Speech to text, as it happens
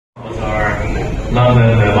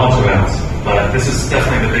London launch events, but this is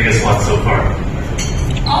definitely the biggest one so far.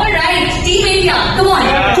 Alright, Team India, come on.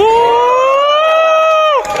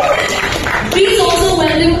 Please also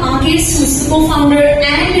welcome Akis, who's the co-founder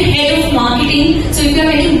and head of marketing. So if you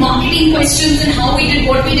have any marketing questions on how we did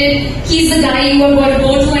what we did, he's the guy you are going to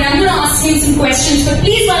go to, and I'm going to ask him some questions. So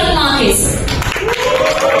please welcome Akis.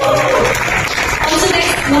 Also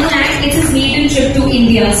next, Mohan, it's his maiden trip to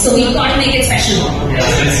India, so we've got to make it special.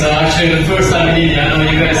 Yeah, it's actually the first time in India. I know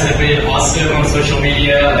you guys have been awesome on social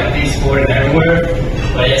media, like Discord and everywhere.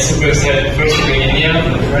 But yeah, super excited first to be in India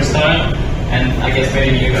for the first time, and I guess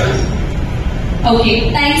meeting you guys. Okay,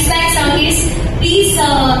 thanks, Akis. Please,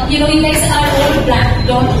 you guys are all black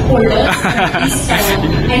dot holders. At least,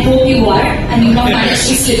 I hope you are, and you've not managed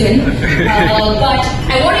to slip in. But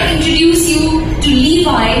I want to introduce you to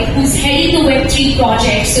Levi, who's heading the Web3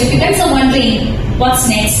 project. So if you guys are wondering what's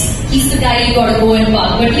next, he's the guy you got to go and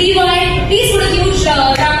bug. But Levi, please put a huge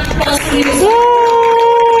round of applause for you as well.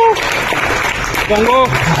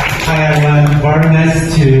 Hi everyone, very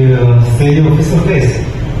nice to see you face to face.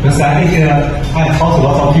 Because I think I talked to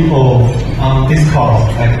lots of people on Discord,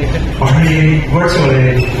 like already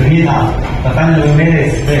virtually to meet up, but finally we made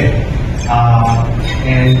it today.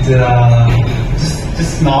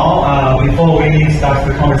 Just now, before we start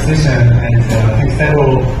the conversation, and I think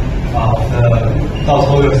several of the thoughts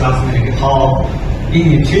will ask me how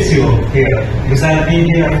intuitive here, because I've been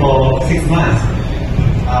here for 6 months.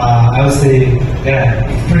 I would say, yeah,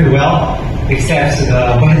 it's pretty well, except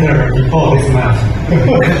the weather before this month.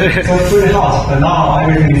 So it's pretty hot, but now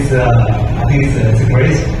everything is, I think it's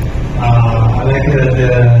great. I like the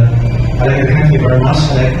country very much, I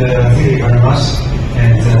like the city very much,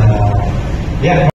 and yeah.